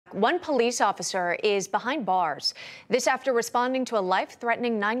One police officer is behind bars. This after responding to a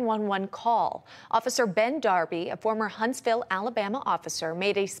life-threatening 911 call. Officer Ben Darby, a former Huntsville, Alabama officer,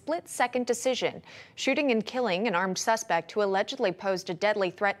 made a split-second decision, shooting and killing an armed suspect who allegedly posed a deadly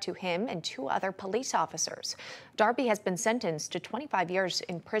threat to him and two other police officers. Darby has been sentenced to 25 years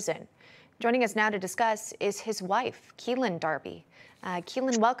in prison. Joining us now to discuss is his wife, Keelin Darby.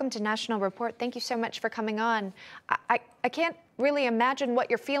 Keelin, welcome to National Report. Thank you so much for coming on. I can't really imagine what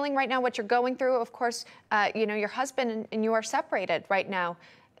you're feeling right now, what you're going through. Of course, you know, your husband and you are separated right now.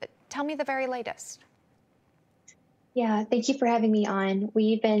 Tell me the very latest. Yeah, thank you for having me on.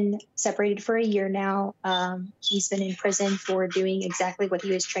 We've been separated for a year now. He's been in prison for doing exactly what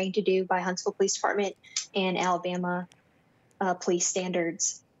he was trained to do by Huntsville Police Department and Alabama police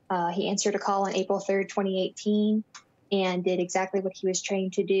standards. He answered a call on April 3rd, 2018, and did exactly what he was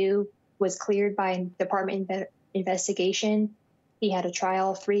trained to do, was cleared by a department investigation. He had a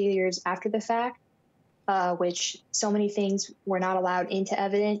trial 3 years after the fact, which so many things were not allowed into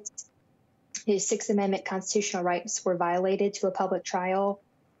evidence. His Sixth Amendment constitutional rights were violated to a public trial.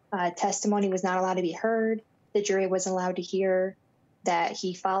 Testimony was not allowed to be heard. The jury wasn't allowed to hear that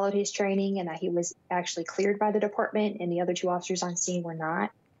he followed his training and that he was actually cleared by the department, and the other two officers on scene were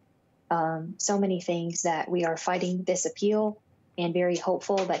not. So many things that we are fighting this appeal and very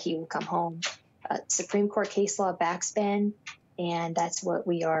hopeful that he will come home. Supreme Court case law backs Ben, and that's what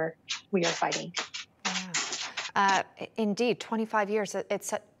we are fighting. Yeah. Indeed, 25 years.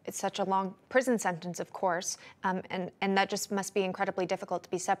 It's such a long prison sentence, of course, and that just must be incredibly difficult to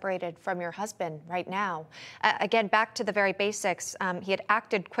be separated from your husband right now. Again, back to the very basics, he had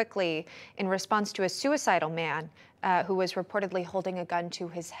acted quickly in response to a suicidal man who was reportedly holding a gun to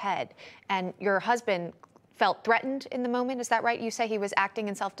his head. And your husband felt threatened in the moment, is that right? You say he was acting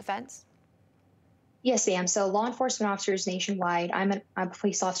in self-defense? Yes, ma'am. So law enforcement officers nationwide, I'm a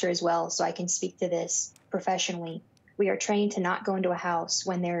police officer as well, so I can speak to this professionally. We are trained to not go into a house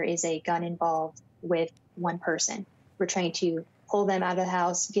when there is a gun involved with one person. We're trained to pull them out of the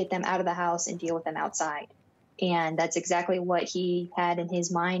house, get them out of the house, and deal with them outside. And that's exactly what he had in his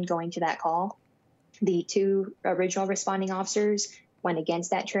mind going to that call. The two original responding officers went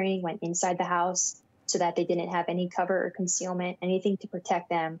against that training, went inside the house so that they didn't have any cover or concealment, anything to protect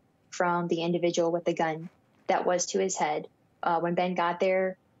them from the individual with the gun that was to his head. When Ben got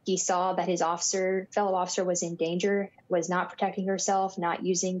there, he saw that his fellow officer was in danger, was not protecting herself, not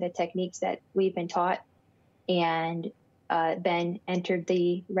using the techniques that we've been taught. And Ben entered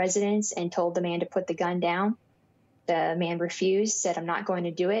the residence and told the man to put the gun down. The man refused, said, "I'm not going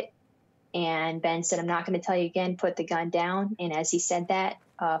to do it." And Ben said, "I'm not going to tell you again, put the gun down." And as he said that,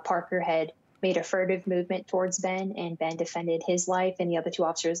 Parker had made a furtive movement towards Ben, and Ben defended his life and the other two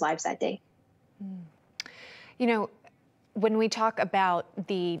officers' lives that day. You know, when we talk about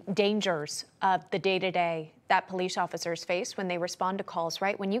the dangers of the day-to-day that police officers face when they respond to calls,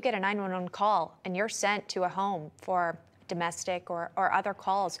 right? When you get a 911 call and you're sent to a home for domestic or other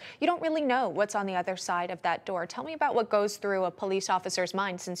calls, you don't really know what's on the other side of that door. Tell me about what goes through a police officer's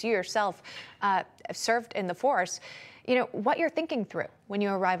mind, since you yourself served in the force, you know, what you're thinking through when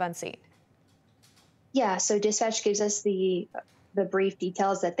you arrive on scene. Yeah, so dispatch gives us the brief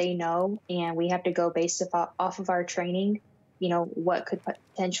details that they know, and we have to go based off of our training, you know, what could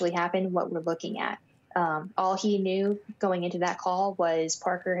potentially happen, what we're looking at. All he knew going into that call was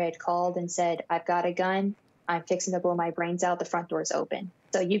Parker had called and said, "I've got a gun. I'm fixing to blow my brains out. The front door's open."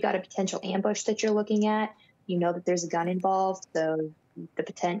 So you've got a potential ambush that you're looking at. You know that there's a gun involved, so the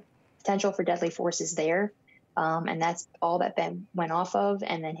potential for deadly force is there. And that's all that Ben went off of,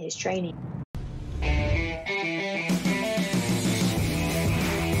 and then his training.